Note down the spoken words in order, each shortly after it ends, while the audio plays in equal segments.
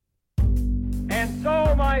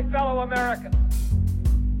my fellow Americans,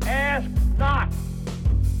 ask not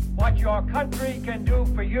what your country can do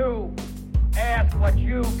for you. Ask what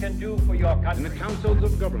you can do for your country. In the councils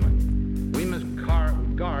of government, we must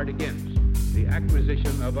guard against the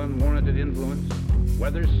acquisition of unwarranted influence,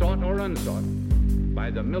 whether sought or unsought, by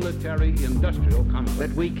the military-industrial complex.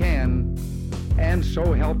 That we can, and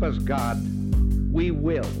so help us God, we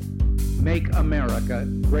will make America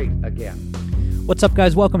great again. What's up,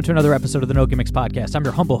 guys? Welcome to another episode of the No Gimmicks Podcast. I'm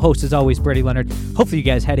your humble host, as always, Brady Leonard. Hopefully you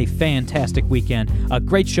guys had a fantastic weekend. A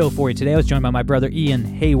great show for you today. I was joined by my brother, Ian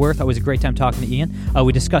Haworth. Always a great time talking to Ian.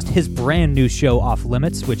 We discussed his brand new show, Off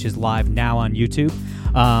Limits, which is live now on YouTube.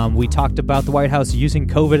 We talked about the White House using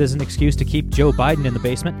COVID as an excuse to keep Joe Biden in the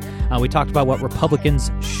basement. We talked about what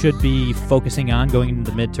Republicans should be focusing on going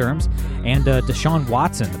into the midterms. And Deshaun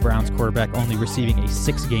Watson, the Browns quarterback, only receiving a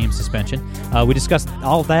 6-game suspension. We discussed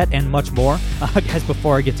all of that and much more. Guys,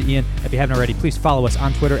 before I get to Ian, if you haven't already, please follow us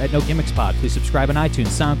on Twitter at NoGimmicksPod. Please subscribe on iTunes,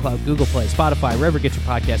 SoundCloud, Google Play, Spotify, wherever you get your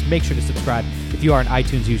podcast. Make sure to subscribe. If you are an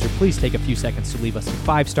iTunes user, please take a few seconds to leave us a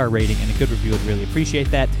 5-star rating and a good review. I'd really appreciate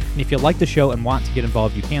that. And if you like the show and want to get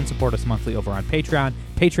involved, you can support us monthly over on Patreon,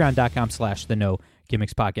 patreon.com/the No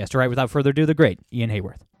Gimmicks Podcast. All right, without further ado, the great Ian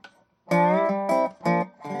Haworth.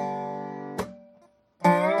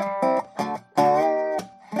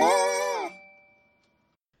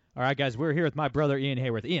 All right, guys, we're here with my brother, Ian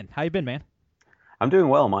Haworth. Ian, how you been, man? I'm doing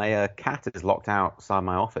well. My cat is locked outside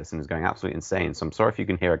my office and is going absolutely insane, so I'm sorry if you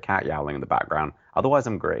can hear a cat yowling in the background. Otherwise,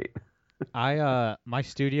 I'm great. My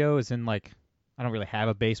studio is in, like, I don't really have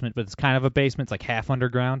a basement, but it's kind of a basement. It's like half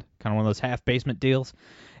underground, kind of one of those half basement deals.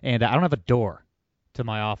 And I don't have a door to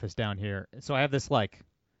my office down here. So I have this, like,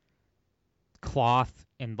 cloth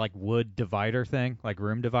and, like, wood divider thing, like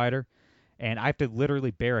room divider. And I have to literally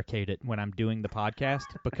barricade it when I'm doing the podcast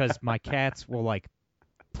because my cats will, like,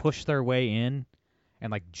 push their way in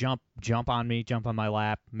and, like, jump on me, jump on my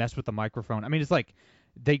lap, mess with the microphone. I mean, it's like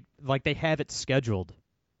they have it scheduled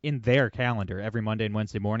in their calendar every Monday and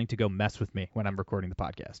Wednesday morning to go mess with me when I'm recording the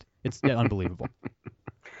podcast. It's unbelievable.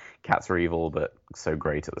 Cats are evil, but so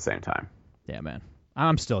great at the same time. Yeah, man.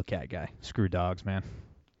 I'm still a cat guy. Screw dogs, man.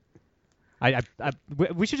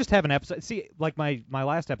 We should just have an episode. See, like my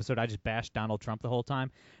last episode, I just bashed Donald Trump the whole time.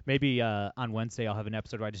 Maybe on Wednesday I'll have an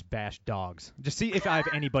episode where I just bash dogs. Just see if I have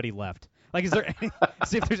anybody left. Like,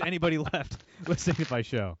 see if there's anybody left listening to my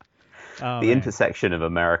show. The intersection of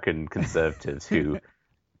American conservatives who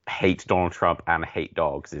hate Donald Trump and hate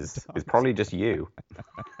dogs is probably just you.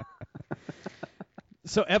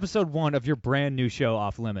 So episode 1 of your brand new show,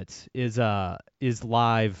 Off Limits, is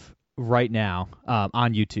live right now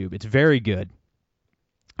on YouTube. It's very good.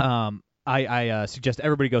 I suggest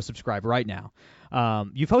everybody go subscribe right now.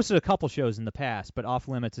 You've hosted a couple shows in the past, but Off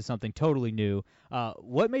Limits is something totally new.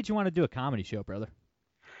 What made you want to do a comedy show, brother?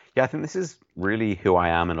 Yeah, I think this is really who I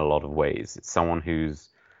am in a lot of ways. It's someone who's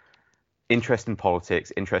interested in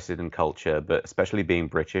politics, interested in culture, but especially being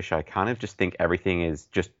British, I kind of just think everything is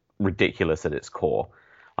just ridiculous at its core.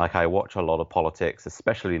 Like, I watch a lot of politics,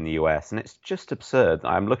 especially in the US, and it's just absurd.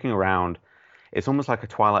 I'm looking around. It's almost like a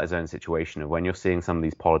Twilight Zone situation of when you're seeing some of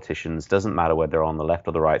these politicians, doesn't matter whether they're on the left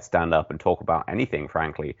or the right, stand up and talk about anything,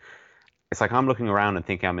 frankly. It's like I'm looking around and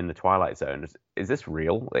thinking I'm in the Twilight Zone. Is this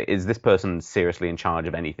real? Is this person seriously in charge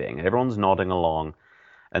of anything? And everyone's nodding along.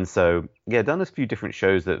 And so, yeah, I've done a few different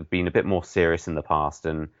shows that have been a bit more serious in the past,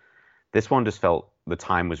 and this one just felt the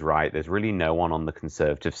time was right. There's really no one on the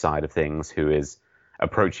conservative side of things who is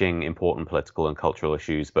approaching important political and cultural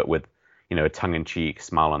issues, but with, a tongue-in-cheek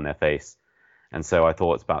smile on their face. And so I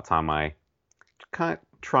thought it's about time I kind of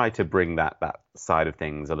try to bring that side of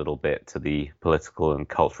things a little bit to the political and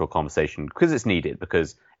cultural conversation, because it's needed,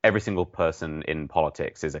 because every single person in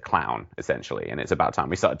politics is a clown, essentially, and it's about time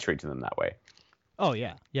we started treating them that way. Oh,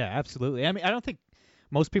 yeah. Yeah, absolutely. I mean, I don't think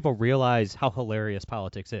most people realize how hilarious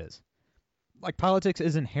politics is. Like, politics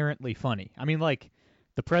is inherently funny. I mean, like,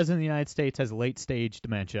 the president of the United States has late-stage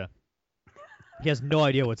dementia. He has no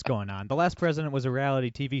idea what's going on. The last president was a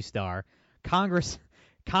reality TV star. Congress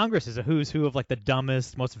is a who's who of, like, the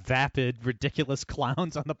dumbest, most vapid, ridiculous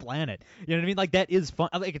clowns on the planet. You know what I mean? Like, that is fun.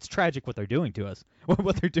 Like, it's tragic what they're doing to us,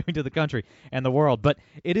 what they're doing to the country and the world, but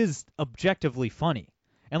it is objectively funny.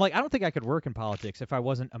 And, like, I don't think I could work in politics if I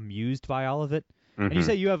wasn't amused by all of it. Mm-hmm. And you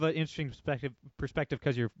say you have an interesting perspective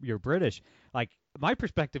because you're British. Like, my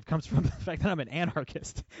perspective comes from the fact that I'm an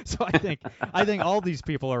anarchist. So I think all these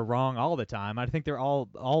people are wrong all the time. I think they're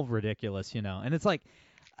all ridiculous, And it's like,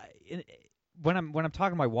 when I'm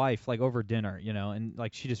talking to my wife, like, over dinner, and,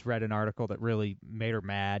 like, she just read an article that really made her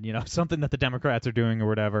mad, something that the Democrats are doing or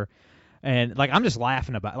whatever. And, like, I'm just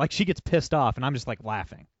laughing about it. Like, she gets pissed off, and I'm just, like,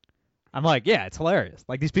 laughing. I'm like, yeah, it's hilarious.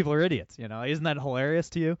 Like, these people are idiots, you know? Isn't that hilarious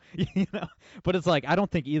to you? You know? But it's like, I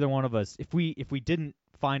don't think either one of us, if we didn't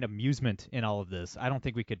find amusement in all of this, I don't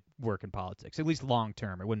think we could work in politics. At least long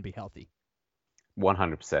term, it wouldn't be healthy.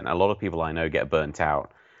 100%. A lot of people I know get burnt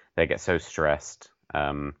out. They get so stressed.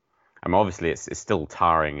 I mean, obviously, it's still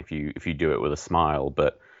tiring if you do it with a smile,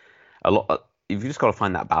 but you've just got to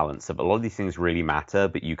find that balance of a lot of these things really matter,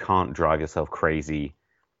 but you can't drive yourself crazy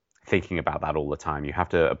thinking about that all the time. You have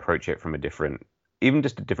to approach it from even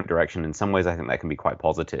just a different direction. In some ways, I think that can be quite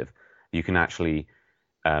positive. You can actually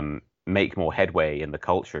make more headway in the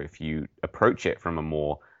culture if you approach it from a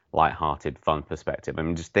more lighthearted, fun perspective. I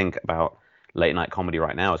mean, just think about late night comedy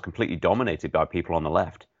right now is completely dominated by people on the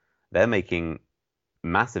left. They're making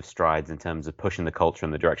massive strides in terms of pushing the culture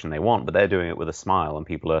in the direction they want, but they're doing it with a smile, and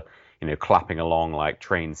people are, clapping along like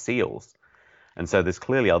trained seals. And so there's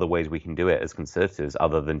clearly other ways we can do it as conservatives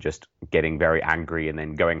other than just getting very angry and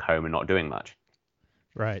then going home and not doing much.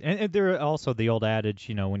 Right. And there are also the old adage,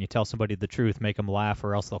 when you tell somebody the truth, make them laugh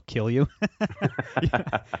or else they'll kill you.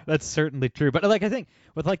 Yeah, that's certainly true. But like, I think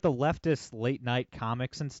with like the leftist late night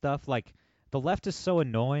comics and stuff, like the left is so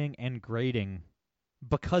annoying and grating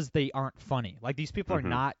because they aren't funny. Like, these people are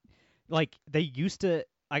not, like, they used to,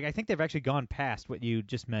 like, I think they've actually gone past what you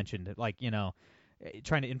just mentioned, like,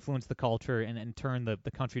 trying to influence the culture and turn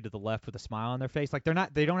the country to the left with a smile on their face. Like,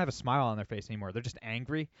 they don't have a smile on their face anymore. They're just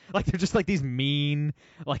angry. Like, they're just like these mean,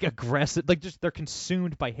 like aggressive, like they're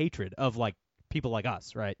consumed by hatred of like people like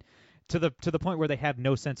us, right? To the point where they have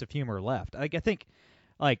no sense of humor left. Like, I think,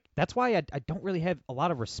 like, that's why I don't really have a lot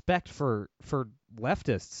of respect for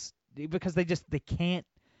leftists, because they can't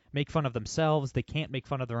make fun of themselves. They can't make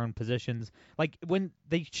fun of their own positions, like, when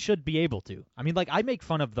they should be able to. I mean, like, I make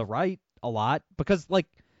fun of the right a lot because, like,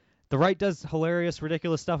 the right does hilarious,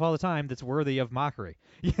 ridiculous stuff all the time that's worthy of mockery.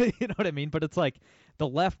 You know what I mean? But it's like the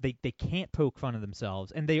left, they can't poke fun of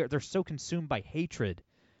themselves, and they're so consumed by hatred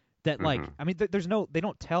that, like, I mean, they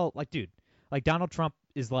don't tell, like, dude, like, Donald Trump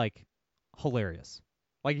is, like, hilarious.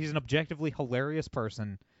 Like, he's an objectively hilarious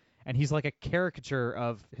person, and he's like a caricature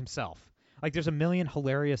of himself. Like, there's a million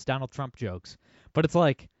hilarious Donald Trump jokes, but it's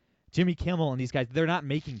like Jimmy Kimmel and these guys, they're not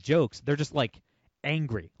making jokes. They're just, like,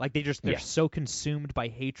 angry. Like, they're so consumed by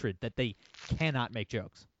hatred that they cannot make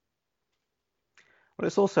jokes. Well,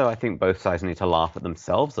 it's also, I think both sides need to laugh at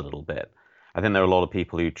themselves a little bit. I think there are a lot of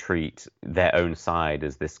people who treat their own side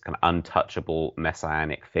as this kind of untouchable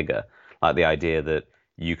messianic figure. Like, the idea that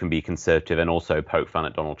you can be conservative and also poke fun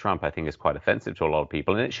at Donald Trump, I think, is quite offensive to a lot of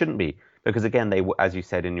people, and it shouldn't be, because again, they, as you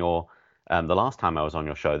said in your the last time I was on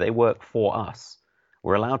your show, they work for us.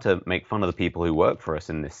 We're allowed to make fun of the people who work for us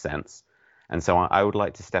in this sense, and so I would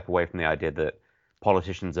like to step away from the idea that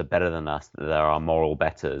politicians are better than us, that there are moral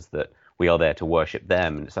betters, that we are there to worship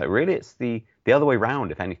them. And it's like, really, it's the other way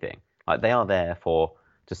around, if anything. Like, they are there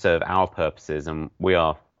to serve our purposes, and we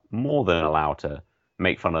are more than allowed to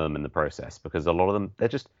make fun of them in the process, because a lot of them, they're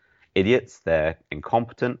just idiots, they're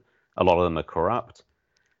incompetent, a lot of them are corrupt.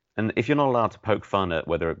 And if you're not allowed to poke fun at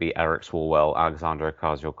whether it be Eric Swalwell, Alexandria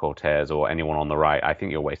Ocasio-Cortez, or anyone on the right, I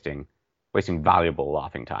think you're wasting valuable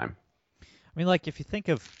laughing time. I mean, like, if you think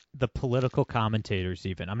of the political commentators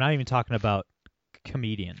even, I'm not even talking about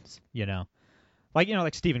comedians, Like,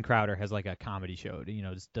 like Steven Crowder has, like, a comedy show,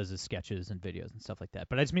 does his sketches and videos and stuff like that.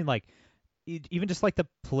 But I just mean, like, even just, like, the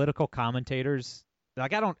political commentators,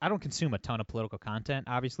 like, I don't consume a ton of political content,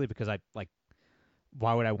 obviously, because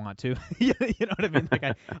why would I want to? You know what I mean?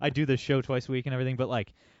 Like, I do this show twice a week and everything, but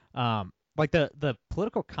like the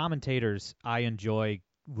political commentators I enjoy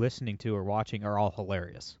listening to or watching are all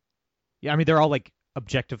hilarious. Yeah, I mean, they're all, like,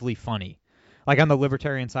 objectively funny. Like, on the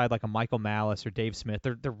libertarian side, like a Michael Malice or Dave Smith,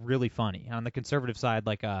 they're really funny. And on the conservative side,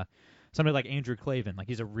 like somebody like Andrew Klavan, like,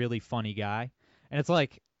 he's a really funny guy. And it's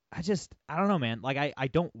like, I don't know, man. Like, I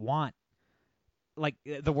don't want, like,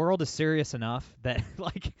 the world is serious enough that,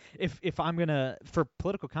 like, if I'm gonna, for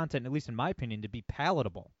political content, at least in my opinion, to be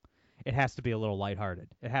palatable, it has to be a little lighthearted.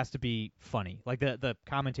 It has to be funny. Like, the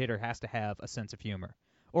commentator has to have a sense of humor,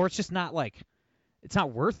 or it's just not, like, it's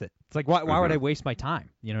not worth it. It's like, why would I waste my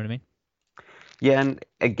time? You know what I mean? Yeah, and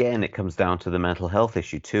again, it comes down to the mental health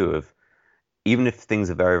issue too, of even if things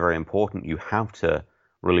are very, very important, you have to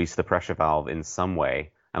release the pressure valve in some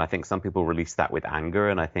way. And I think some people release that with anger,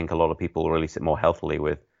 and I think a lot of people release it more healthily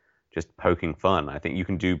with just poking fun. I think you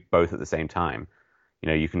can do both at the same time.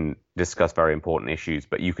 You can discuss very important issues,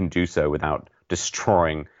 but you can do so without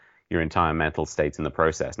destroying your entire mental state in the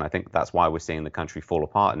process. And I think that's why we're seeing the country fall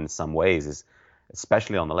apart in some ways, is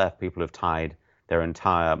especially on the left, people have tied their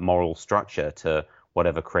entire moral structure to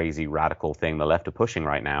whatever crazy radical thing the left are pushing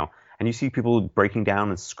right now. And you see people breaking down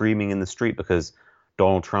and screaming in the street because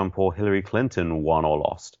Donald Trump or Hillary Clinton won or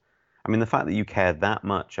lost. I mean, the fact that you care that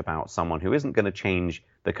much about someone who isn't going to change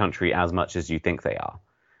the country as much as you think they are,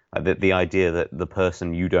 the idea that the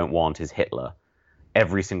person you don't want is Hitler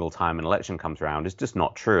every single time an election comes around is just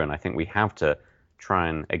not true. And I think we have to try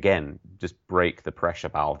and, again, just break the pressure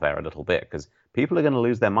valve there a little bit, because people are going to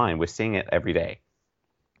lose their mind. We're seeing it every day.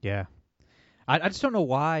 Yeah. I just don't know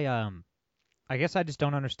why. I guess I just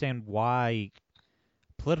don't understand why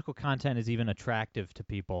political content is even attractive to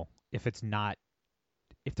people if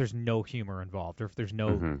there's no humor involved, or if there's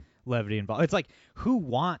no levity involved. It's like,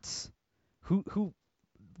 who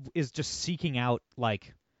is just seeking out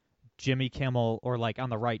like Jimmy Kimmel, or like on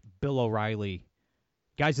the right, Bill O'Reilly,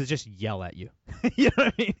 guys that just yell at you. You know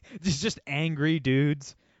what I mean? Just angry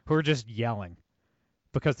dudes who are just yelling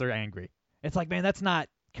because they're angry. It's like, man, that's not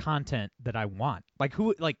content that I want. Like,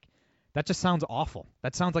 that just sounds awful.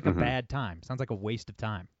 That sounds like a bad time. Sounds like a waste of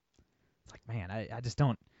time. It's like, man, I just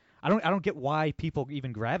don't. I don't get why people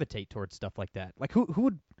even gravitate towards stuff like that. Like,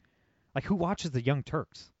 who watches the Young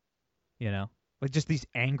Turks? You know, like just these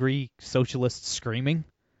angry socialists screaming.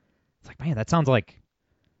 It's like, man, that sounds like,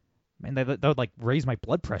 man, that would like raise my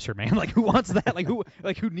blood pressure, man. Like, who wants that?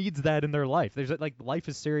 Who needs that in their life? There's like, life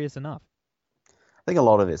is serious enough. I think a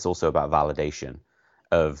lot of it's also about validation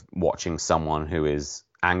of watching someone who is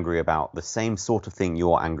angry about the same sort of thing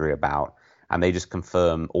you're angry about, and they just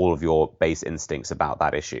confirm all of your base instincts about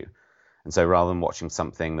that issue. And so rather than watching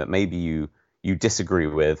something that maybe you disagree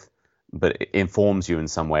with, but it informs you in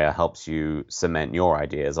some way or helps you cement your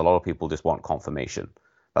ideas, a lot of people just want confirmation.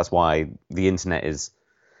 That's why the internet is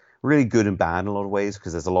really good and bad in a lot of ways,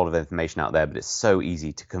 because there's a lot of information out there, but it's so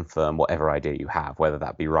easy to confirm whatever idea you have, whether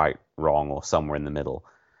that be right, wrong, or somewhere in the middle.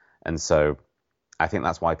 And so I think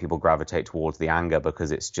that's why people gravitate towards the anger,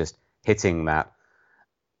 because it's just hitting that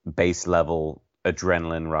base level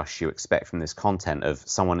adrenaline rush you expect from this content of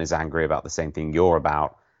someone is angry about the same thing you're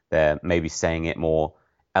about. They're maybe saying it more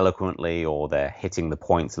eloquently, or they're hitting the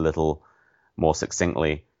points a little more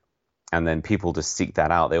succinctly. And then people just seek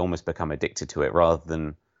that out. They almost become addicted to it, rather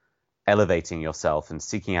than elevating yourself and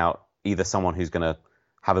seeking out either someone who's going to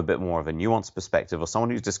have a bit more of a nuanced perspective, or someone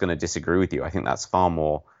who's just going to disagree with you. I think that's far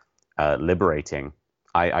more liberating.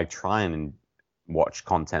 I try and watch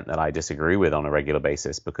content that I disagree with on a regular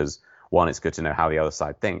basis, because one, it's good to know how the other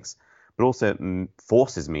side thinks, but also it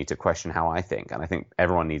forces me to question how I think. And I think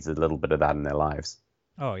everyone needs a little bit of that in their lives.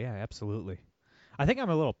 Oh yeah, absolutely. I think I'm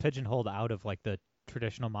a little pigeonholed out of like the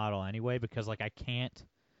traditional model anyway, because like I can't,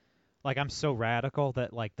 like I'm so radical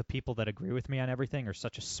that like the people that agree with me on everything are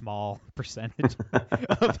such a small percentage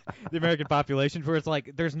of the American population, where it's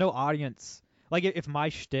like there's no audience. Like if my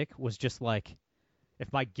shtick was just like,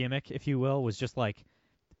 if my gimmick, if you will, was just like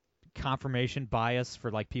confirmation bias for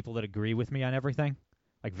like people that agree with me on everything,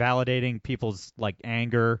 like validating people's like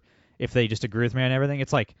anger if they just agree with me on everything,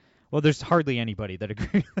 it's like, well, there's hardly anybody that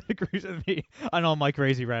agrees with me on all my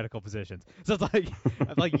crazy radical positions. So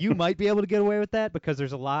it's like you might be able to get away with that, because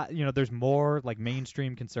there's a lot, there's more like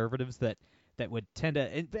mainstream conservatives that would tend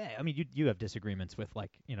to. I mean, you have disagreements with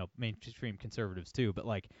like mainstream conservatives too, but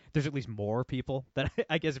like there's at least more people that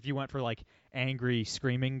I guess if you went for like angry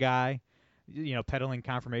screaming guy, peddling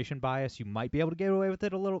confirmation bias, you might be able to get away with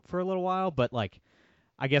it for a little while, but like.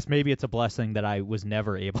 I guess maybe it's a blessing that I was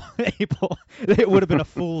never able. It would have been a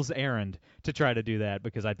fool's errand to try to do that,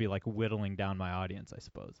 because I'd be like whittling down my audience, I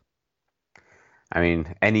suppose. I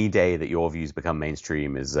mean, any day that your views become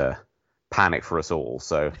mainstream is panic for us all.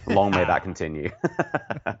 So long may that continue.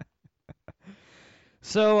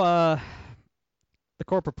 So the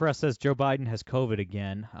corporate press says Joe Biden has COVID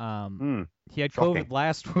again. He had shocking. COVID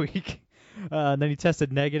last week, and then he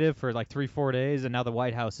tested negative for like 3-4 days, and now the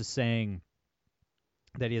White House is saying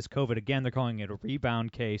that he has COVID again. They're calling it a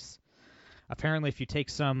rebound case. Apparently, if you take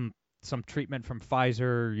some treatment from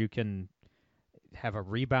Pfizer, you can have a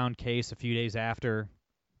rebound case a few days after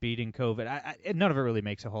beating COVID. None of it really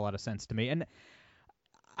makes a whole lot of sense to me. And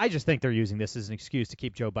I just think they're using this as an excuse to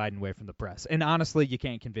keep Joe Biden away from the press. And honestly, you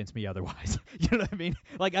can't convince me otherwise. You know what I mean?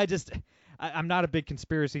 Like, I'm not a big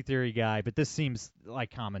conspiracy theory guy, but this seems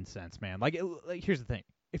like common sense, man. Like here's the thing.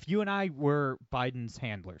 If you and I were Biden's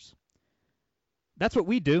handlers, that's what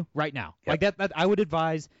we do right now. Yep. Like that I would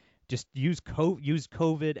advise just use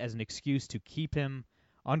COVID as an excuse to keep him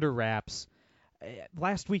under wraps.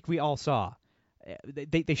 Last week we all saw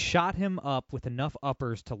they shot him up with enough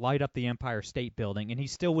uppers to light up the Empire State Building, and he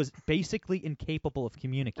still was basically incapable of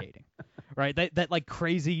communicating. Right? That like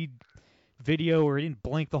crazy video where he didn't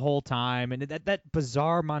blink the whole time, and that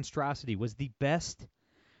bizarre monstrosity was the best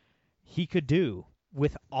he could do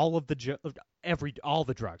with all of the all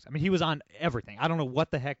the drugs. I mean, he was on everything. I don't know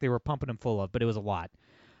what the heck they were pumping him full of, but it was a lot.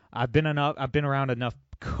 I've been around enough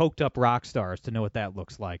coked up rock stars to know what that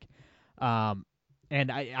looks like. And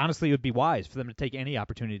honestly, it would be wise for them to take any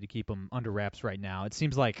opportunity to keep him under wraps right now. It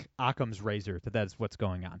seems like Occam's razor that's what's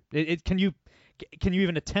going on. Can you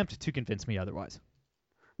even attempt to convince me otherwise?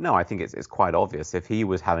 No, I think it's quite obvious. If he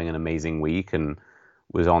was having an amazing week and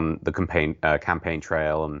was on the campaign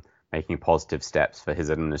trail and making positive steps for his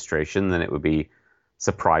administration, then it would be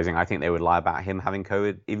surprising. I think they would lie about him having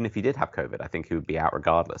COVID, even if he did have COVID. I think he would be out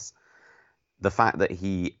regardless. The fact that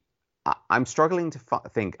I'm struggling to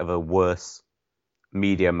think of a worse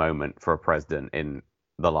media moment for a president in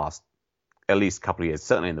the last at least couple of years,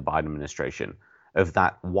 certainly in the Biden administration, of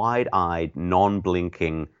that wide-eyed,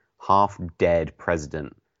 non-blinking, half-dead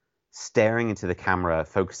president staring into the camera,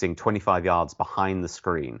 focusing 25 yards behind the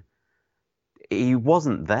screen. He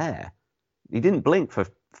wasn't there. He didn't blink for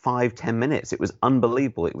 5-10 minutes. It was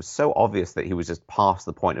unbelievable. It was so obvious that he was just past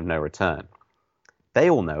the point of no return. They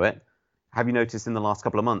all know it. Have you noticed in the last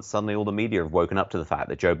couple of months, suddenly all the media have woken up to the fact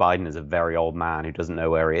that Joe Biden is a very old man who doesn't know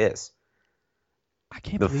where he is? I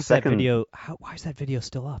can't believe that video. Why is that video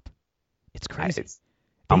still up? It's crazy. It's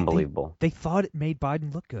unbelievable. They thought it made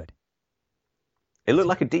Biden look good. It looked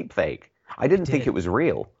like a deep fake. I didn't think it was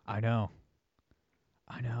real. I know.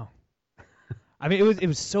 I mean, it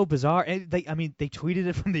was so bizarre. They tweeted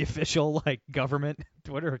it from the official government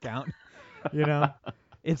Twitter account. You know,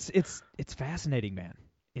 it's fascinating, man.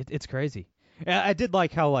 It's crazy. I did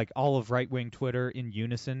like how all of right wing Twitter in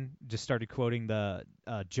unison just started quoting the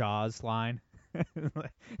Jaws line.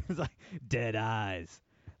 It's like dead eyes,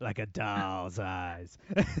 like a doll's eyes.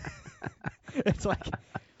 It's like,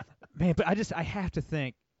 man, but I have to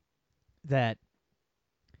think that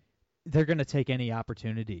they're going to take any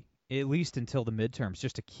opportunity, at least until the midterms,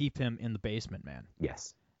 just to keep him in the basement, man.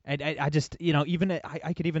 Yes. And I just,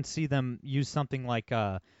 I could even see them use something like,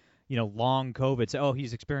 long COVID. Say, oh,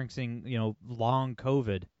 he's experiencing, long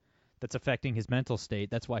COVID that's affecting his mental state.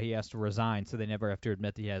 That's why he has to resign, so they never have to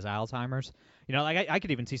admit that he has Alzheimer's. I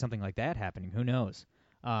could even see something like that happening. Who knows?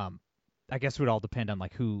 I guess it would all depend on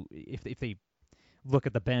who, if they look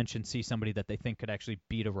at the bench and see somebody that they think could actually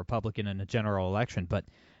beat a Republican in a general election. But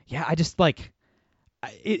yeah, I just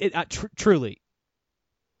truly,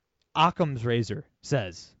 Occam's razor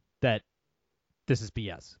says that this is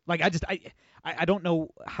BS. I don't know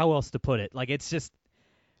how else to put it.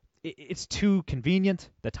 It's too convenient.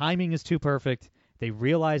 The timing is too perfect. They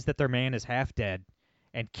realize that their man is half dead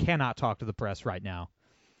and cannot talk to the press right now.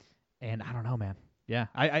 And I don't know, man. Yeah,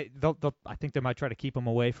 I think they might try to keep him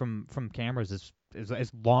away from cameras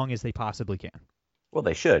as long as they possibly can. Well,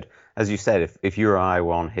 they should. As you said, if you or I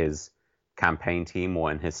were on his campaign team or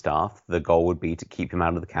in his staff, the goal would be to keep him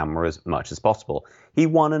out of the camera as much as possible. He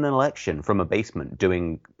won an election from a basement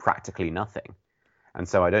doing practically nothing. And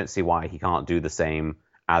so I don't see why he can't do the same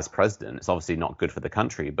as president. It's obviously not good for the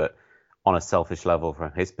country, but on a selfish level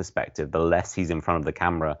from his perspective, the less he's in front of the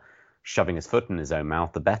camera shoving his foot in his own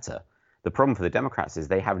mouth, the better. The problem for the Democrats is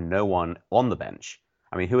they have no one on the bench.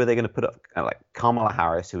 I mean, who are they going to put up? Kamala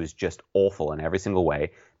Harris, who is just awful in every single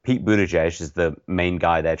way. Pete Buttigieg is the main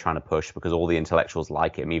guy they're trying to push because all the intellectuals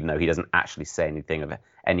like him, even though he doesn't actually say anything of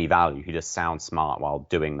any value. He just sounds smart while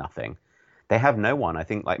doing nothing. They have no one. I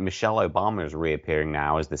think Michelle Obama is reappearing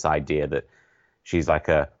now as this idea that she's like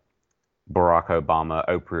a Barack Obama,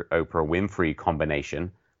 Oprah Winfrey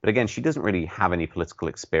combination. But again, she doesn't really have any political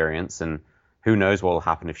experience, and who knows what will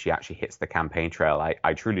happen if she actually hits the campaign trail.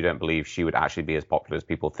 I truly don't believe she would actually be as popular as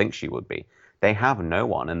people think she would be. They have no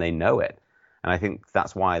one, and they know it. And I think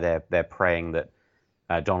that's why they're praying that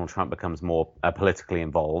Donald Trump becomes more politically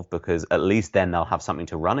involved, because at least then they'll have something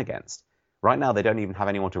to run against. Right now, they don't even have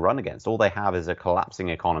anyone to run against. All they have is a collapsing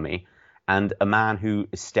economy and a man who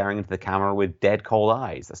is staring into the camera with dead cold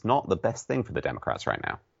eyes. That's not the best thing for the Democrats right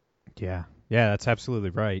now. Yeah, that's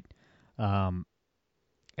absolutely right. And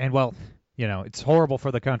well, it's horrible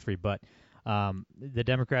for the country, but the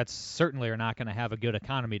Democrats certainly are not going to have a good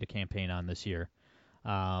economy to campaign on this year.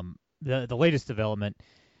 The latest development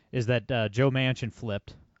is that Joe Manchin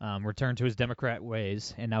flipped, returned to his Democrat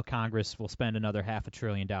ways, and now Congress will spend another $500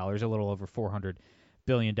 billion, a little over $400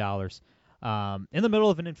 billion, in the middle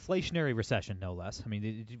of an inflationary recession, no less. I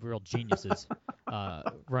mean, the real geniuses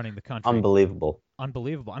running the country. Unbelievable.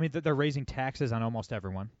 I mean, they're raising taxes on almost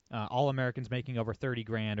everyone. All Americans making over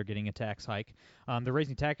 $30,000 are getting a tax hike. They're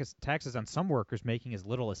raising taxes on some workers making as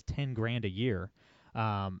little as $10,000 a year.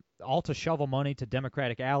 All to shovel money to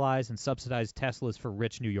Democratic allies and subsidize Teslas for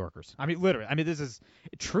rich New Yorkers. I mean, literally. I mean, this is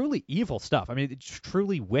truly evil stuff. I mean, it's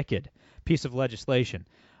truly wicked piece of legislation.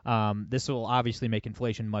 This will obviously make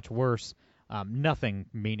inflation much worse. nothing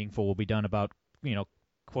meaningful will be done about,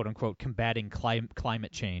 quote unquote, combating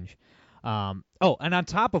climate change. And on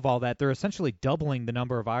top of all that, they're essentially doubling the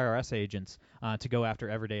number of IRS agents to go after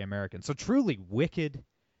everyday Americans. So truly wicked,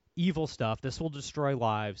 evil stuff. This will destroy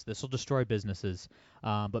lives. This will destroy businesses.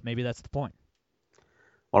 But maybe that's the point.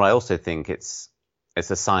 Well, I also think it's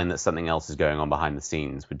a sign that something else is going on behind the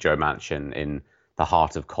scenes with Joe Manchin in the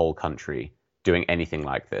heart of coal country doing anything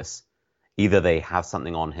like this. Either they have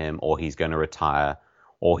something on him, or he's going to retire,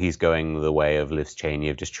 or he's going the way of Liz Cheney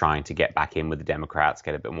of just trying to get back in with the Democrats,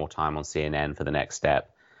 get a bit more time on CNN for the next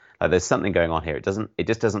step. There's something going on here. It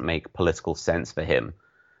just doesn't make political sense for him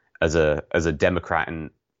as a Democrat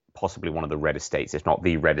in possibly one of the reddest states, if not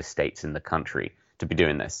the reddest states in the country, to be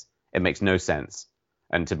doing this. It makes no sense.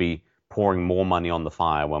 And to be pouring more money on the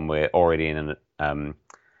fire when we're already in an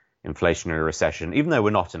inflationary recession, even though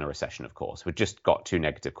we're not in a recession, of course. We've just got 2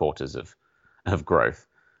 negative quarters of growth.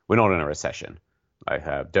 We're not in a recession.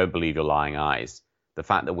 Don't believe your lying eyes. The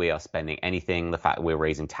fact that we are spending anything, the fact that we're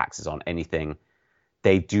raising taxes on anything,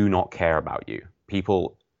 they do not care about you.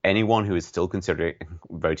 Anyone who is still considering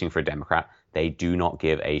voting for a Democrat, they do not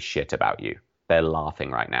give a shit about you. They're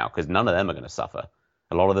laughing right now because none of them are going to suffer.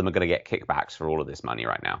 A lot of them are going to get kickbacks for all of this money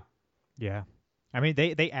right now. Yeah. I mean,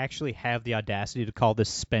 they actually have the audacity to call this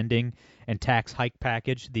spending and tax hike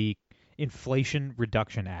package the Inflation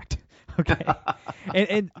Reduction Act. Okay.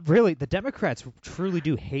 and really, the Democrats truly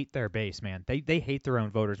do hate their base, man. They hate their own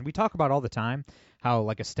voters. And we talk about all the time how,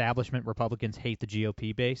 like, establishment Republicans hate the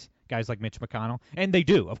GOP base, guys like Mitch McConnell. And they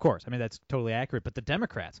do, of course. I mean, that's totally accurate. But the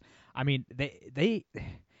Democrats, I mean,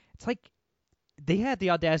 it's like they had the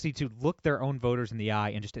audacity to look their own voters in the eye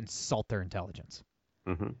and just insult their intelligence.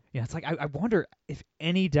 Mm-hmm. Yeah, it's like I wonder if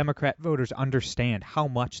any Democrat voters understand how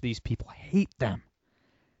much these people hate them.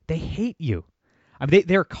 They hate you. I mean,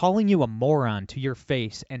 they're calling you a moron to your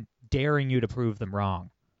face and daring you to prove them wrong.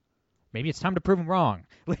 Maybe it's time to prove them wrong,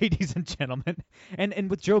 ladies and gentlemen. And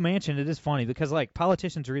with Joe Manchin, it is funny because, like,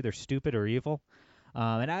 politicians are either stupid or evil.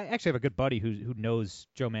 And I actually have a good buddy who knows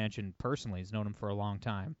Joe Manchin personally. He's known him for a long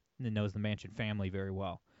time and knows the Manchin family very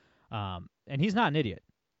well. And he's not an idiot.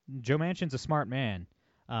 Joe Manchin's a smart man,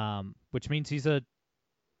 which means he's a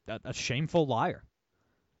shameful liar.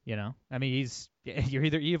 I mean, you're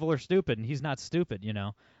either evil or stupid, and he's not stupid. He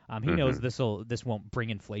knows this won't bring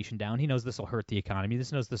inflation down. He knows this will hurt the economy.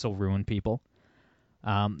 Knows this will ruin people,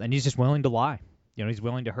 and he's just willing to lie. He's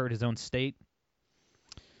willing to hurt his own state.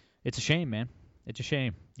 It's a shame, man. It's a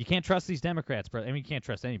shame. You can't trust these Democrats, bro. I mean, you can't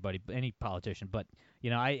trust anybody, any politician. But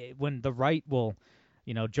when the right will.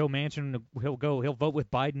 Joe Manchin, he'll vote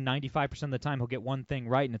with Biden 95% of the time. He'll get one thing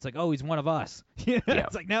right, and it's like, oh, he's one of us.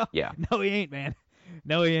 It's like, no, no, he ain't, man.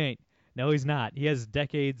 No, he ain't. No, he's not. He has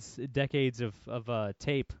decades of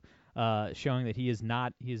tape showing that he is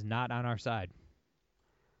not on our side.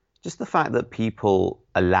 Just the fact that people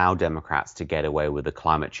allow Democrats to get away with the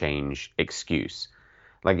climate change excuse.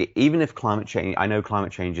 Like, even if climate change, I know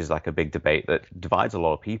climate change is like a big debate that divides a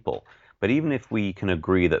lot of people, but even if we can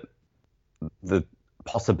agree that the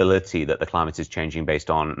possibility that the climate is changing based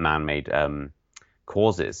on man-made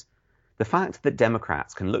causes, the fact that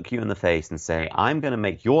Democrats can look you in the face and say, I'm going to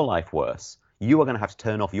make your life worse. You are going to have to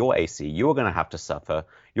turn off your AC. You are going to have to suffer.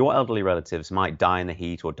 Your elderly relatives might die in the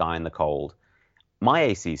heat or die in the cold. My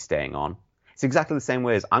AC is staying on. It's exactly the same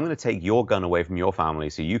way as I'm going to take your gun away from your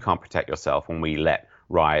family so you can't protect yourself when we let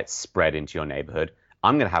riots spread into your neighborhood.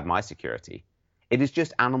 I'm going to have my security. It is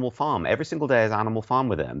just Animal Farm. Every single day is Animal Farm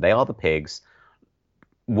with them. They are the pigs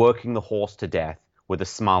working the horse to death with a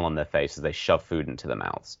smile on their face as they shove food into their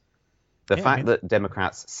mouths. The fact that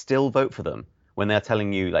Democrats still vote for them when they're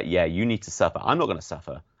telling you, like, yeah, you need to suffer. I'm not going to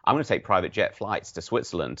suffer. I'm going to take private jet flights to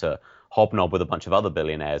Switzerland to hobnob with a bunch of other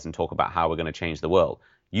billionaires and talk about how we're going to change the world.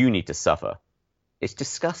 You need to suffer. It's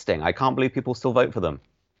disgusting. I can't believe people still vote for them.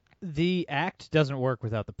 The act doesn't work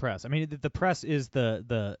without the press. I mean, the press is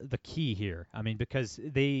the key here. I mean, because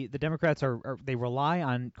the Democrats they rely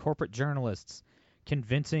on corporate journalists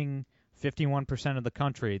convincing 51% of the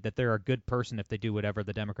country that they're a good person if they do whatever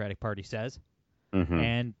the Democratic Party says. Mm-hmm.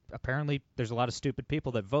 And apparently there's a lot of stupid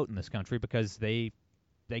people that vote in this country because they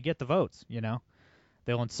get the votes,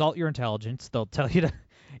 They'll insult your intelligence. They'll tell you to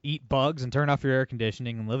eat bugs and turn off your air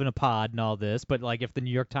conditioning and live in a pod and all this. But, like, if the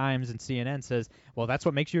New York Times and CNN says, well, that's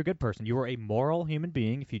what makes you a good person. You are a moral human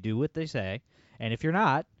being if you do what they say. And if you're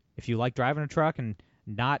not, if you like driving a truck and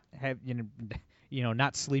not have,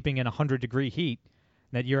 not sleeping in 100-degree heat,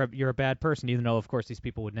 that you're a bad person, even though, of course, these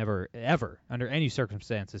people would never, ever, under any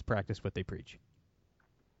circumstances, practice what they preach.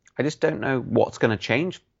 I just don't know what's going to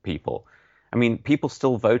change people. I mean, people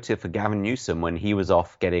still voted for Gavin Newsom when he was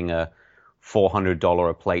off getting a $400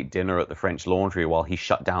 a plate dinner at the French Laundry while he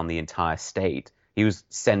shut down the entire state. He was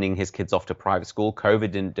sending his kids off to private school.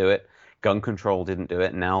 COVID didn't do it. Gun control didn't do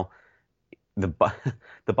it. Now the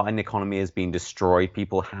Biden economy has been destroyed.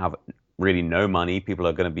 People have really no money. People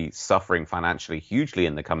are going to be suffering financially hugely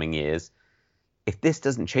in the coming years. If this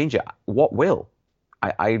doesn't change it, what will?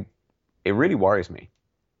 It really worries me.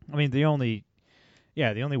 I mean, the only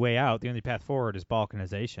way out, the only path forward is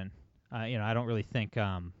balkanization. I don't really think.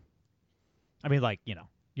 You're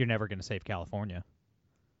never going to save California.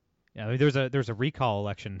 Yeah, I mean, there's a recall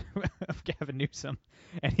election of Gavin Newsom,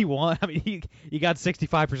 and he won. I mean, he got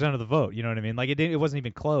 65% of the vote. You know what I mean? Like it wasn't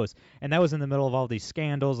even close, and that was in the middle of all these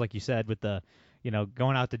scandals, like you said, with the,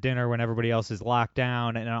 going out to dinner when everybody else is locked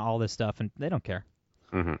down and all this stuff, and they don't care.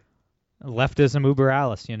 Mm-hmm. Leftism uber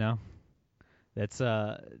alles, That's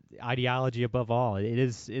ideology above all. It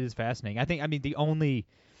is fascinating. I mean, the only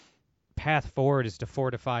path forward is to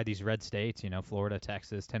fortify these red states, Florida,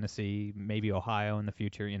 Texas, Tennessee, maybe Ohio in the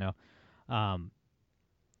future,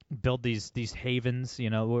 build these havens,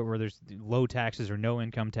 where there's low taxes or no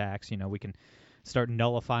income tax. We can start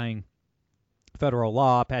nullifying federal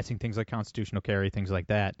law, passing things like constitutional carry, things like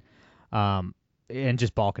that, and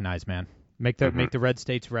just balkanize, man. Make the red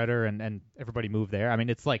states redder and everybody move there. I mean,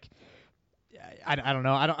 it's like, I don't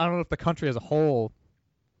know. I don't know if the country as a whole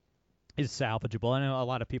is salvageable. I know a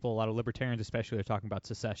lot of libertarians especially are talking about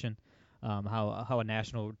secession, how a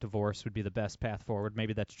national divorce would be the best path forward.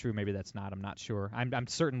 Maybe that's true, maybe that's not. I'm not sure. I'm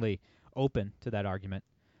certainly open to that argument.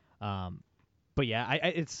 But yeah,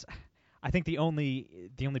 I think the only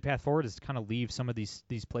path forward is to kind of leave some of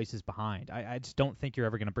these places behind. I just don't think you're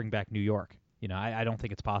ever going to bring back New York. I don't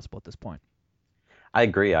think it's possible at this point. I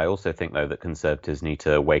agree. I also think, though, that conservatives need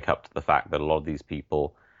to wake up to the fact that a lot of these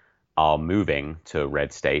people are moving to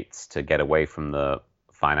red states to get away from the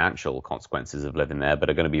financial consequences of living there, but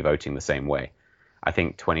are going to be voting the same way. I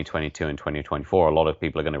think 2022 and 2024, a lot of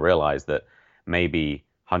people are going to realize that maybe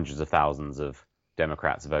hundreds of thousands of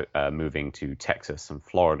Democrats moving to Texas and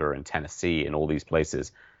Florida and Tennessee and all these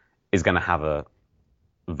places is going to have a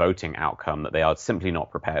voting outcome that they are simply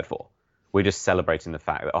not prepared for. We're just celebrating the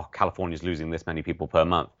fact that, California's losing this many people per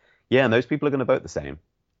month. Yeah, and those people are going to vote the same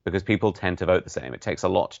because people tend to vote the same. It takes a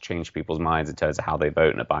lot to change people's minds in terms of how they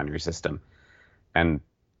vote in a binary system. And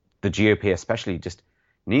the GOP especially just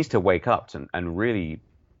needs to wake up and really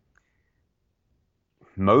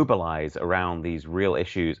mobilize around these real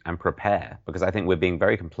issues and prepare, because I think we're being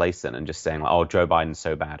very complacent and just saying, like, Joe Biden's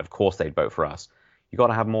so bad, of course they'd vote for us. You got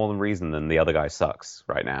to have more than reason than the other guy sucks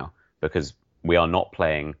right now, because we are not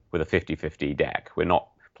playing with a 50-50 deck. We're not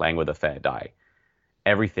playing with a fair die.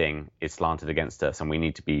 Everything is slanted against us, and we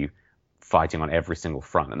need to be fighting on every single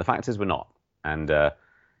front. And the fact is we're not. And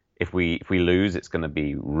if we lose, it's going to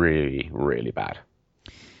be really, really bad.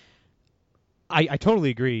 I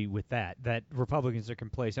totally agree with that Republicans are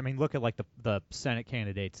complacent. I mean, look at like the Senate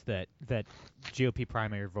candidates that GOP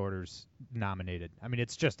primary voters nominated. I mean,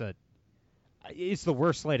 it's the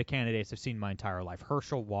worst slate of candidates I've seen in my entire life.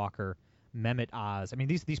 Herschel Walker, Mehmet Oz. I mean,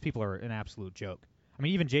 these people are an absolute joke. I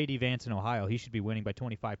mean, even J.D. Vance in Ohio, he should be winning by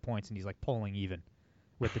 25 points, and he's like polling even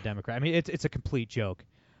with the Democrat. I mean, it's a complete joke.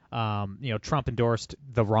 Trump endorsed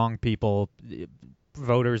the wrong people.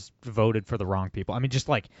 Voters voted for the wrong people. I mean, just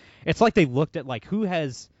like it's like they looked at like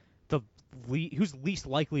who's least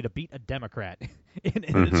likely to beat a Democrat in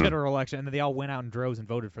the general election, and then they all went out in droves and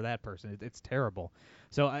voted for that person. It's terrible.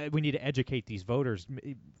 So we need to educate these voters,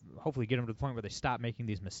 hopefully get them to the point where they stop making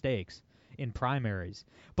these mistakes in primaries.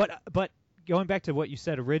 But going back to what you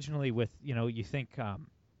said originally with, you think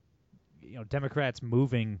Democrats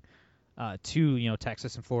moving to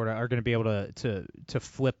Texas and Florida are going to be able to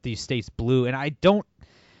flip these states blue, and I don't.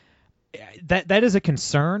 That is a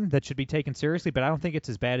concern that should be taken seriously, but I don't think it's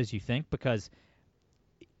as bad as you think, because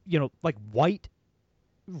like white,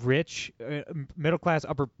 rich, middle class,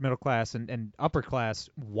 upper middle class, and upper class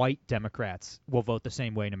white Democrats will vote the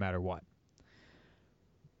same way no matter what.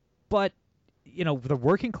 But the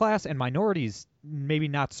working class and minorities, maybe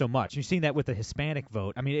not so much. You've seen that with the Hispanic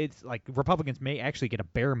vote. I mean, it's like Republicans may actually get a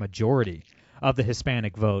bare majority of the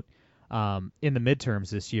Hispanic vote in the midterms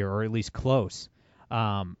this year, or at least close.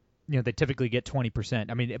 They typically get 20%.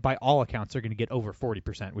 I mean, by all accounts, they're going to get over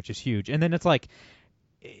 40%, which is huge. And then it's like,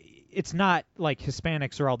 it's not like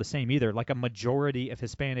Hispanics are all the same either. Like a majority of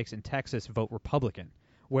Hispanics in Texas vote Republican,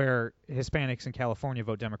 where Hispanics in California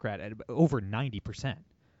vote Democrat at over 90%.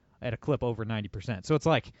 At a clip over 90%. So it's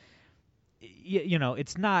like,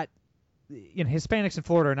 it's not, Hispanics in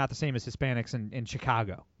Florida are not the same as Hispanics in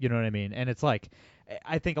Chicago. You know what I mean? And it's like,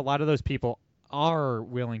 I think a lot of those people are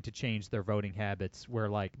willing to change their voting habits, where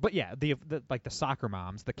but yeah, the like the soccer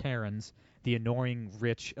moms, the Karens, the annoying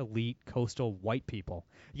rich elite coastal white people,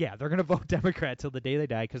 yeah, they're gonna vote Democrat till the day they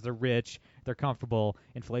die because they're rich, they're comfortable,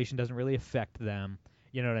 inflation doesn't really affect them.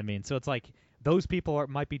 You know what I mean? So it's like those people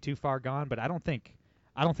might be too far gone, but I don't think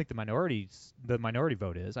the minority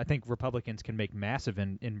vote is. I think Republicans can make massive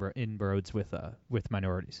inroads with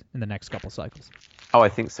minorities in the next couple cycles. Oh, I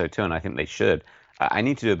think so too, and I think they should. I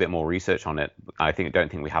need to do a bit more research on it.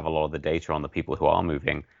 Don't think we have a lot of the data on the people who are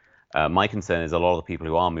moving. My concern is a lot of the people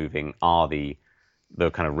who are moving are the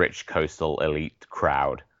kind of rich coastal elite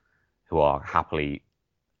crowd who are happily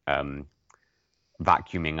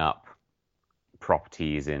vacuuming up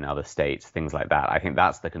properties in other states, things like that. I think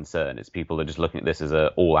that's the concern. It's people are just looking at this as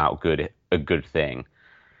a good thing.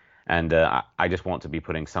 And I just want to be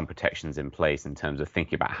putting some protections in place in terms of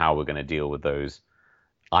thinking about how we're going to deal with those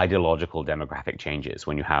ideological demographic changes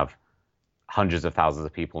when you have hundreds of thousands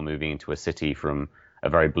of people moving into a city from a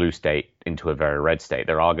very blue state into a very red state.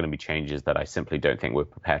 There are going to be changes that I simply don't think we're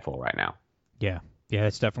prepared for right now. Yeah,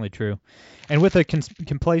 that's definitely true. And with the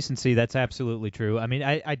complacency, that's absolutely true. I mean,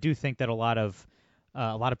 I do think that a lot of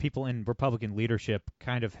people in Republican leadership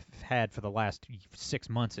kind of had for the last 6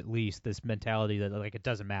 months at least this mentality that like it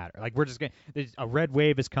doesn't matter. Like we're just a red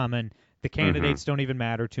wave is coming. The candidates don't even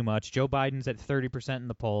matter too much. Joe Biden's at 30% in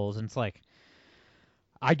the polls, and it's like,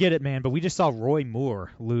 I get it, man, but we just saw Roy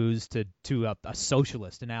Moore lose to a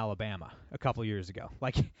socialist in Alabama a couple years ago.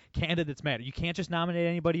 Like candidates matter. You can't just nominate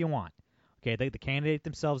anybody you want. Okay, the candidate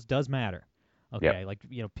themselves does matter. Okay, Yep. like,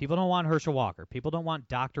 people don't want Herschel Walker. People don't want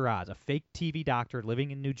Dr. Oz, a fake TV doctor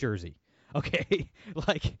living in New Jersey. Okay,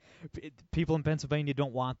 like, people in Pennsylvania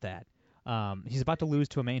don't want that. He's about to lose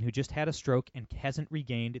to a man who just had a stroke and hasn't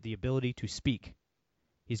regained the ability to speak.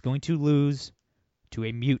 He's going to lose to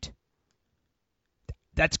a mute.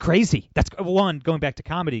 That's crazy. That's one, going back to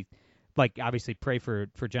comedy. Like, obviously, pray for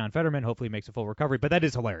John Fetterman. Hopefully he makes a full recovery. But that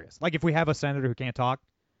is hilarious. Like, if we have a senator who can't talk,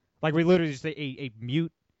 like, we literally just say a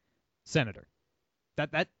mute senator.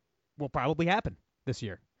 That will probably happen this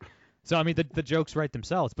year. So I mean the jokes write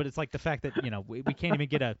themselves, but it's like the fact that we can't even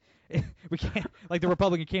get we can't, like, the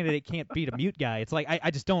Republican candidate can't beat a mute guy. It's like I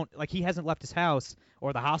just don't, like, he hasn't left his house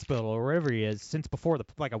or the hospital or wherever he is since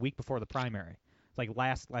a week before the primary. It's like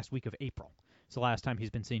last week of April. It's the last time he's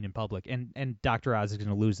been seen in public, and Dr. Oz is going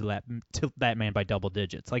to lose to that man by double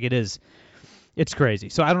digits. Like it's crazy.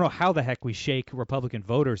 So I don't know how the heck we shake Republican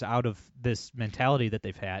voters out of this mentality that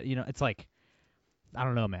they've had. It's like, I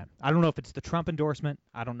don't know, man. I don't know if it's the Trump endorsement.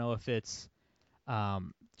 I don't know if it's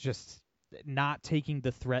just not taking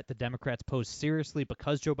the threat the Democrats pose seriously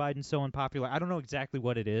because Joe Biden's so unpopular. I don't know exactly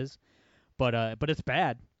what it is, but it's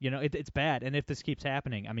bad. It's bad. And if this keeps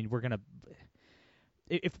happening, I mean, we're gonna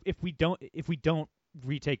if we don't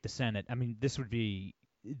retake the Senate, I mean, this would be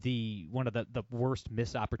one of the worst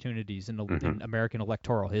missed opportunities in American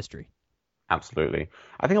electoral history. Absolutely.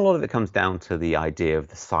 I think a lot of it comes down to the idea of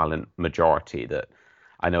the silent majority, that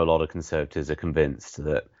I know a lot of conservatives are convinced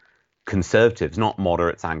that conservatives, not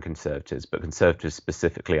moderates and conservatives, but conservatives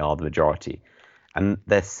specifically, are the majority. And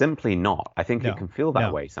they're simply not. I think it can feel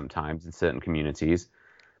that way sometimes in certain communities,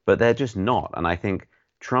 but they're just not. And I think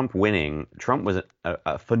Trump was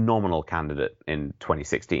a phenomenal candidate in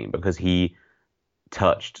 2016 because he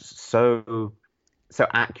touched so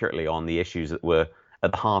accurately on the issues that were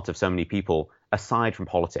at the heart of so many people, aside from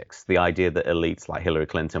politics. The idea that elites like Hillary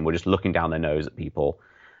Clinton were just looking down their nose at people,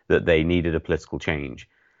 that they needed a political change.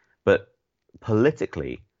 But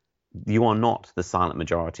politically, you are not the silent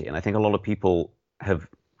majority. And I think a lot of people have,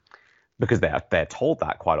 because they're told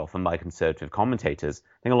that quite often by conservative commentators,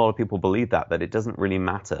 I think a lot of people believe that it doesn't really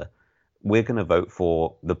matter. We're going to vote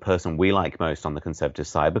for the person we like most on the conservative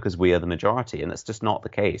side because we are the majority. And that's just not the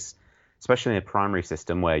case, especially in a primary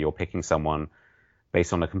system where you're picking someone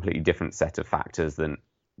based on a completely different set of factors that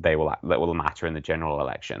will matter in the general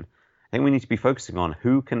election. I think we need to be focusing on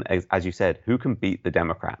who can, as you said, who can beat the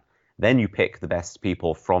Democrat. Then you pick the best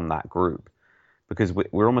people from that group, because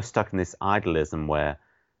we're almost stuck in this idealism where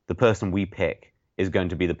the person we pick is going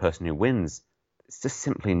to be the person who wins. It's just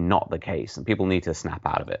simply not the case, and people need to snap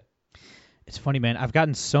out of it. It's funny, man. I've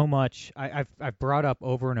gotten so much. I've brought up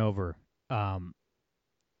over and over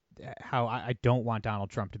how I don't want Donald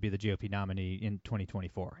Trump to be the GOP nominee in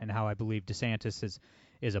 2024, and how I believe DeSantis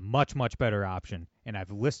is a much, much better option, and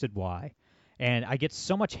I've listed why. And I get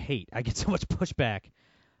so much hate. I get so much pushback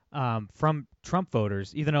from Trump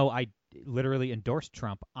voters, even though I literally endorsed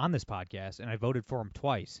Trump on this podcast, and I voted for him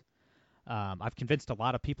twice. I've convinced a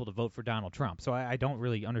lot of people to vote for Donald Trump, so I don't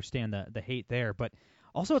really understand the hate there. But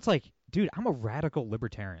also, it's like, dude, I'm a radical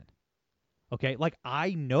libertarian. Okay? Like,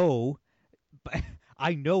 I know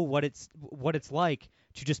I know what it's like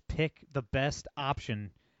to just pick the best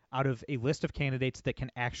option out of a list of candidates that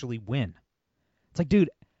can actually win. It's like, dude,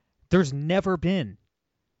 there has never been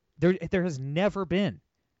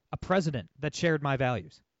a president that shared my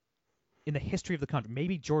values in the history of the country.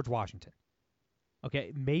 Maybe George Washington.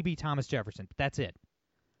 Okay, maybe Thomas Jefferson, but that's it.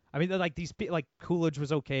 I mean, like Coolidge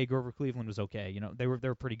was okay, Grover Cleveland was okay. They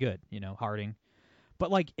were pretty good. Harding,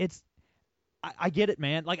 but like I get it,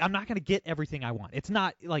 man. Like I'm not gonna get everything I want. It's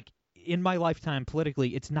not like in my lifetime politically,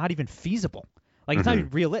 it's not even feasible. Like it's not even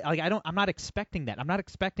real. Like I'm not expecting that. I'm not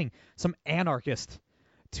expecting some anarchist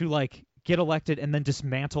to like get elected and then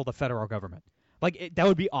dismantle the federal government. Like that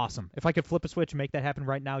would be awesome. If I could flip a switch and make that happen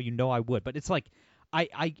right now, I would. But it's like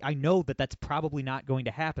I know that that's probably not going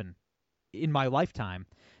to happen in my lifetime.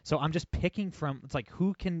 So I'm just picking from, it's like,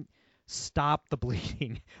 who can stop the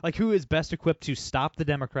bleeding? Like, who is best equipped to stop the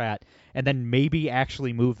Democrat and then maybe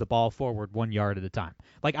actually move the ball forward 1 yard at a time?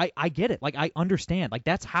 Like, I get it. Like, I understand. Like,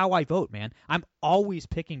 that's how I vote, man. I'm always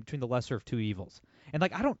picking between the lesser of two evils. And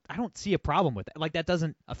like, I don't see a problem with it. Like, that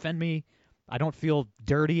doesn't offend me. I don't feel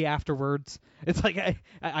dirty afterwards. It's like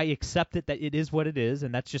I accept it that it is what it is,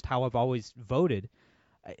 and that's just how I've always voted.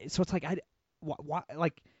 So it's like why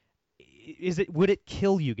like. Would it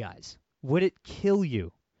kill you guys? Would it kill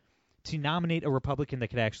you to nominate a Republican that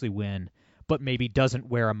could actually win, but maybe doesn't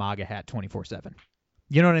wear a MAGA hat 24/7?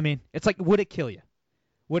 You know what I mean? It's like, would it kill you?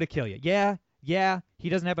 Would it kill you? Yeah, he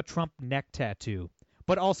doesn't have a Trump neck tattoo,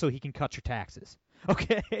 but also he can cut your taxes.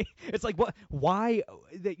 Okay? It's like, what? Why?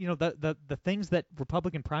 The things that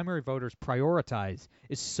Republican primary voters prioritize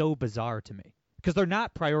is so bizarre to me. Because they're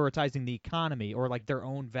not prioritizing the economy or like their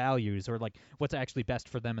own values or like what's actually best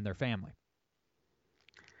for them and their family.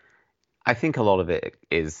 I think a lot of it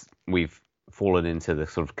is we've fallen into the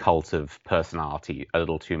sort of cult of personality a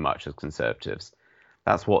little too much as conservatives.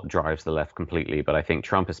 That's what drives the left completely. But I think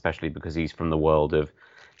Trump, especially because he's from the world of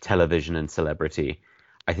television and celebrity,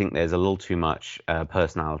 I think there's a little too much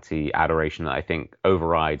personality adoration that I think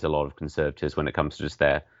overrides a lot of conservatives when it comes to just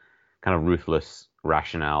their kind of ruthless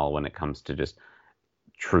rationale, when it comes to just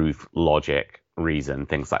truth, logic, reason,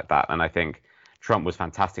 things like that. And I think Trump was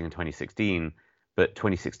fantastic in 2016, but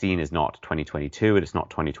 2016 is not 2022, and it's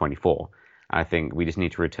not 2024. I think we just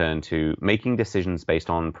need to return to making decisions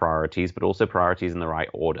based on priorities, but also priorities in the right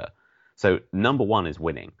order. So number one is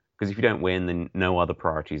winning, because if you don't win, then no other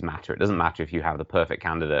priorities matter. It doesn't matter if you have the perfect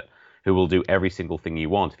candidate who will do every single thing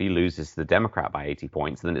you want. If he loses to the Democrat by 80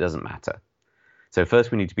 points, then it doesn't matter. So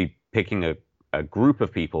first we need to be picking a group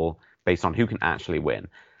of people based on who can actually win.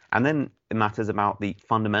 And then it matters about the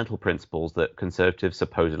fundamental principles that conservatives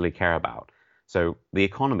supposedly care about. So the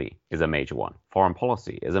economy is a major one. Foreign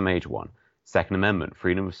policy is a major one. Second Amendment,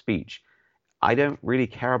 freedom of speech. I don't really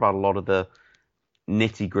care about a lot of the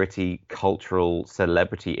nitty-gritty cultural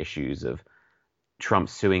celebrity issues of Trump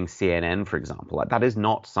suing CNN, for example. Like, that is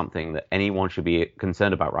not something that anyone should be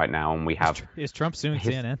concerned about right now. And we have... Is Trump suing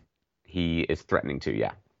CNN? He is threatening to,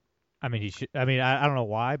 yeah. I mean, he should. I mean, I don't know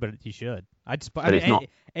why, but he should. But it's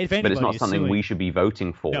not something we should be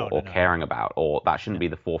voting for or caring about, or that shouldn't be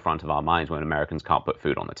the forefront of our minds when Americans can't put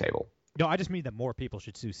food on the table. No, I just mean that more people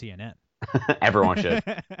should sue CNN. Everyone should.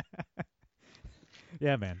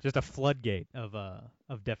 Yeah, man, just a floodgate of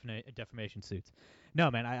defamation suits. No,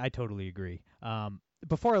 man, I totally agree.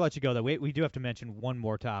 Before I let you go, though, we do have to mention one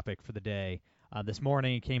more topic for the day. This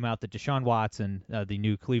morning it came out that Deshaun Watson, the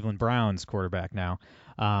new Cleveland Browns quarterback now,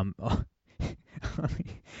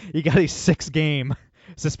 he got a 6-game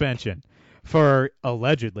suspension for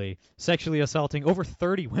allegedly sexually assaulting over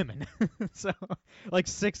 30 women. So, like,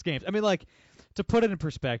 6 games. I mean, like, to put it in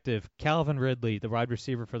perspective, Calvin Ridley, the wide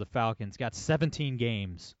receiver for the Falcons, got 17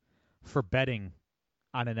 games for betting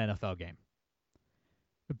on an NFL game.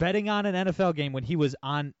 Betting on an NFL game when he was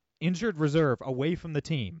on injured reserve away from the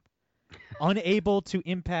team, unable to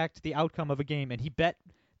impact the outcome of a game, and he bet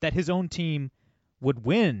that his own team would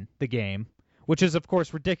win the game, which is, of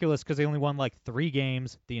course, ridiculous because they only won like 3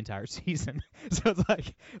 games the entire season. So it's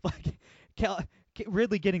like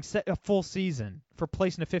Ridley getting a full season for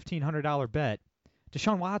placing a $1,500 bet.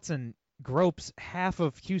 Deshaun Watson gropes half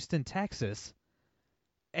of Houston, Texas,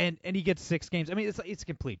 and he gets 6 games. I mean, it's a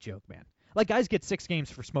complete joke, man. Like, guys get 6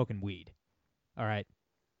 games for smoking weed. All right?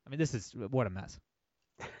 I mean, what a mess.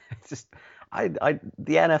 It's just, the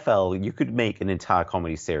NFL, you could make an entire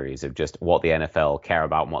comedy series of just what the NFL care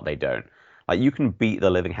about and what they don't. Like, you can beat the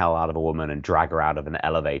living hell out of a woman and drag her out of an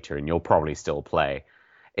elevator and you'll probably still play.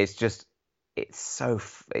 It's just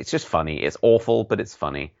funny. It's awful, but it's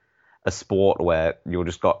funny. A sport where you've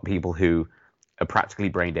just got people who are practically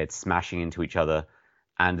brain dead smashing into each other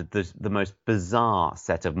and the most bizarre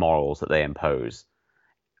set of morals that they impose.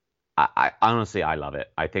 I honestly, I love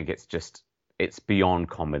it. I think it's beyond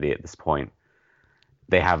comedy at this point.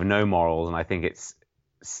 They have no morals, and I think it's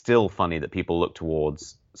still funny that people look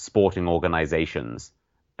towards sporting organizations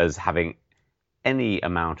as having any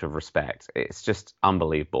amount of respect. It's just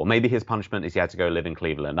unbelievable. Maybe his punishment is he had to go live in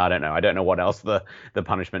Cleveland. I don't know. I don't know what else the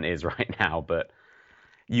punishment is right now, but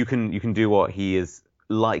you can do what he is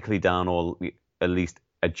likely done, or at least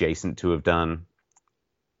adjacent to have done.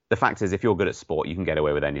 The fact is, if you're good at sport, you can get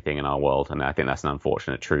away with anything in our world, and I think that's an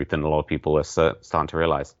unfortunate truth, and a lot of people are starting to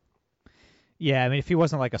realize. Yeah, I mean, if he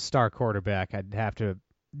wasn't like a star quarterback, I'd have to,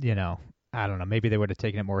 I don't know, maybe they would have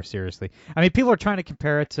taken it more seriously. I mean, people are trying to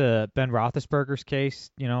compare it to Ben Roethlisberger's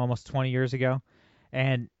case, almost 20 years ago,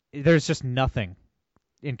 and there's just nothing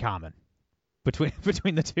in common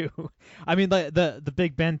between the two. I mean, the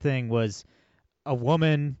Big Ben thing was a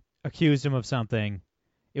woman accused him of something.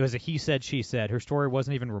 It was a he said, she said. Her story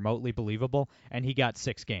wasn't even remotely believable, and he got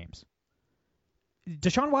 6 games.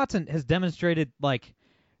 Deshaun Watson has demonstrated, like,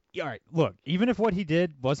 all right, look, even if what he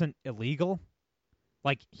did wasn't illegal,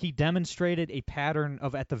 like, he demonstrated a pattern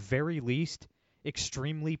of, at the very least,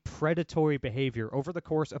 extremely predatory behavior over the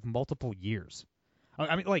course of multiple years.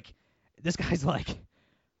 I mean, like, this guy's, like,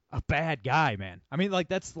 a bad guy, man. I mean, like,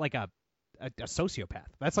 that's like a sociopath.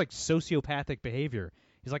 That's, like, sociopathic behavior.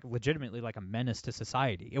 He's, like, legitimately, like, a menace to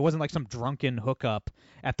society. It wasn't like some drunken hookup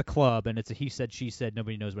at the club and it's a he said, she said,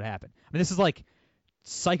 nobody knows what happened. I mean, this is, like,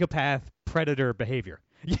 psychopath predator behavior.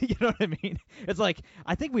 You know what I mean? It's like,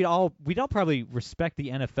 I think we'd all probably respect the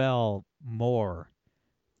NFL more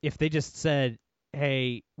if they just said,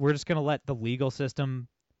 hey, we're just going to let the legal system,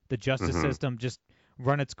 the justice system, just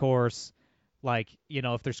run its course. Like,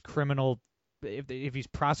 if there's if he's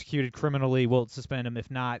prosecuted criminally, we'll suspend him.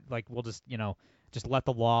 If not, like, we'll just, just let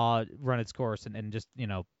the law run its course and just,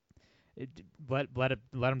 let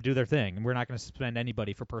them do their thing, and we're not going to suspend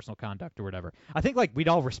anybody for personal conduct or whatever. I think, like, we'd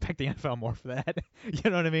all respect the NFL more for that. You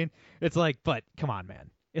know what I mean? It's like, but come on,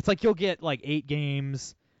 man. It's like you'll get like 8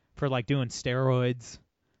 games for like doing steroids.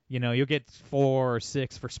 You'll get 4 or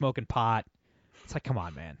 6 for smoking pot. It's like, come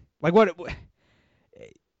on, man. Like, what?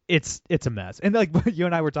 It's a mess. And like you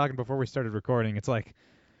and I were talking before we started recording, it's like,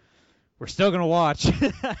 we're still gonna watch.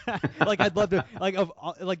 Like, I'd love to. Like,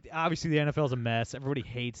 obviously the NFL's a mess. Everybody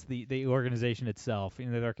hates the organization itself.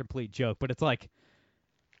 They're a complete joke. But it's like,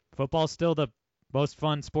 football's still the most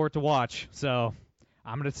fun sport to watch. So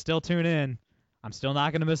I'm gonna still tune in. I'm still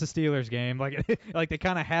not gonna miss a Steelers game. Like, like they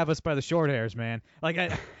kind of have us by the short hairs, man. Like,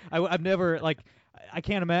 I've never, like, I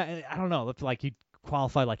can't imagine. I don't know. If, like, you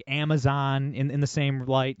qualify like Amazon in the same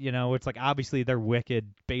light. It's like, obviously they're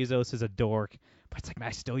wicked. Bezos is a dork. But it's like, man,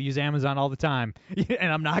 I still use Amazon all the time,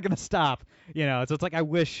 and I'm not gonna stop. So it's like, I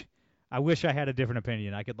wish I had a different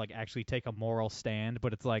opinion. I could, like, actually take a moral stand.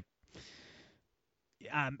 But it's like,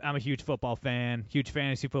 I'm a huge football fan, huge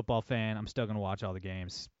fantasy football fan. I'm still gonna watch all the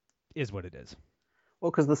games. Is what it is.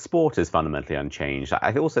 Well, because the sport is fundamentally unchanged.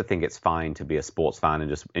 I also think it's fine to be a sports fan and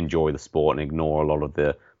just enjoy the sport and ignore a lot of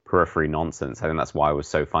the periphery nonsense. I think that's why it was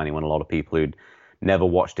so funny when a lot of people who'd never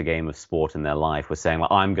watched a game of sport in their life were saying,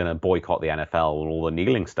 like, I'm going to boycott the NFL when all the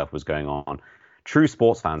kneeling stuff was going on. True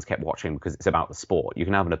sports fans kept watching because it's about the sport. You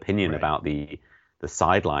can have an opinion about the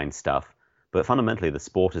sideline stuff, but fundamentally the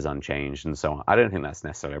sport is unchanged. And so I don't think that's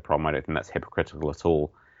necessarily a problem. I don't think that's hypocritical at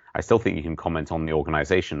all. I still think you can comment on the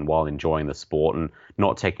organization while enjoying the sport and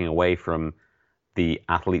not taking away from the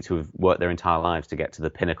athletes who have worked their entire lives to get to the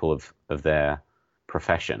pinnacle of their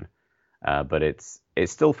profession. But it's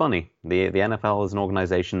still funny. The NFL as an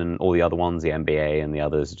organization and all the other ones, the NBA and the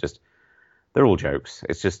others, they're all jokes.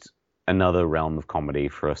 It's just another realm of comedy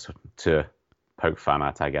for us to poke fun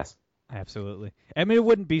at, I guess. Absolutely. I mean, it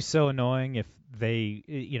wouldn't be so annoying if they,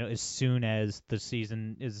 as soon as the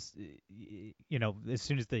season is, as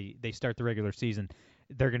soon as they start the regular season,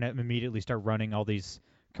 they're going to immediately start running all these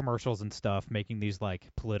commercials and stuff, making these, like,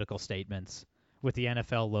 political statements with the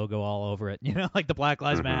NFL logo all over it, like the Black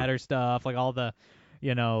Lives Matter stuff, like all the,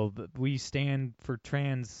 we stand for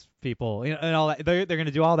trans people, and all that. They're going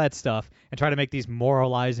to do all that stuff and try to make these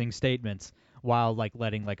moralizing statements while, like,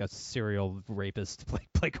 letting, like, a serial rapist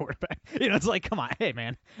play quarterback. It's like, come on, hey,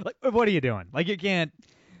 man, like, what are you doing? Like, you can't,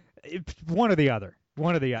 one or the other.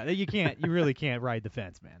 You really can't ride the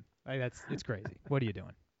fence, man. Like, it's crazy. What are you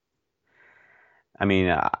doing? I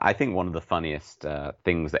mean, I think one of the funniest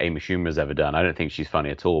things that Amy Schumer's ever done, I don't think she's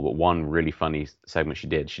funny at all, but one really funny segment she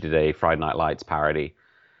did a Friday Night Lights parody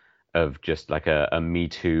of just like a Me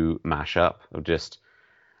Too mashup of just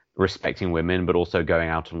respecting women, but also going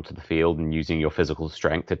out onto the field and using your physical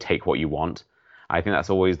strength to take what you want. I think that's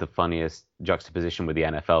always the funniest juxtaposition with the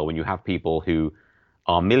NFL, when you have people who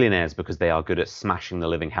are millionaires because they are good at smashing the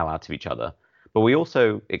living hell out of each other. But we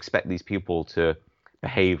also expect these people to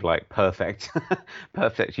behave like perfect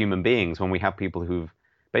human beings, when we have people who've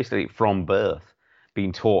basically from birth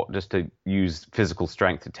been taught just to use physical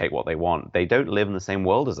strength to take what they want. They don't live in the same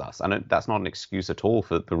world as us. I know that's not an excuse at all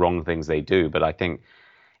for the wrong things they do, but I think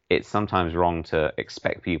it's sometimes wrong to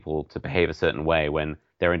expect people to behave a certain way when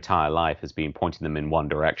their entire life has been pointing them in one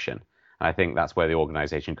direction. And I think that's where the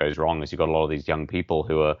organization goes wrong, is you've got a lot of these young people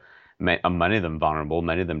who are many of them vulnerable,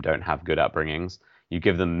 many of them don't have good upbringings. You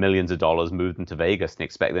give them millions of dollars, move them to Vegas, and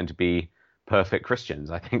expect them to be perfect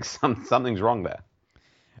Christians. I think something's wrong there.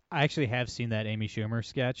 I actually have seen that Amy Schumer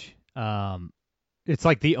sketch. It's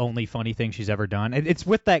like the only funny thing she's ever done. It's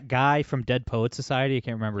with that guy from Dead Poets Society. I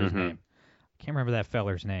can't remember his name. I can't remember that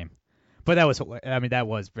feller's name. But that was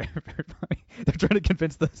very, very funny. They're trying to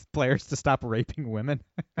convince the players to stop raping women.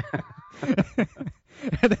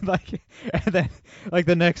 and then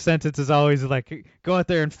the next sentence is always like, go out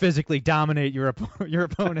there and physically dominate your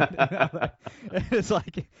opponent. And it's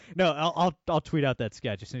like, no, I'll tweet out that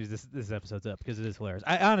sketch as soon as this episode's up, because it is hilarious.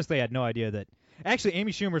 I honestly had no idea that actually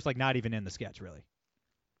Amy Schumer's like not even in the sketch really.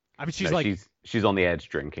 I mean, she's on the edge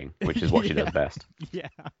drinking, which is what she does best. Yeah,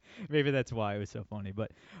 maybe that's why it was so funny.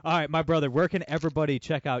 But all right, my brother, where can everybody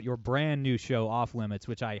check out your brand new show, Off Limits,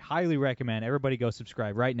 which I highly recommend. Everybody go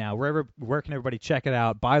subscribe right now. Where can everybody check it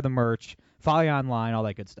out, buy the merch, follow you online, all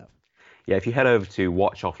that good stuff? Yeah, if you head over to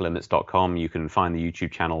watchofflimits.com, you can find the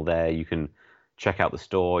YouTube channel there. You can check out the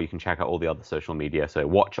store. You can check out all the other social media. So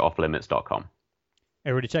watchofflimits.com.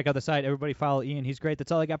 Everybody check out the site. Everybody follow Ian. He's great.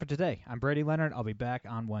 That's all I got for today. I'm Brady Leonard. I'll be back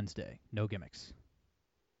on Wednesday. No gimmicks.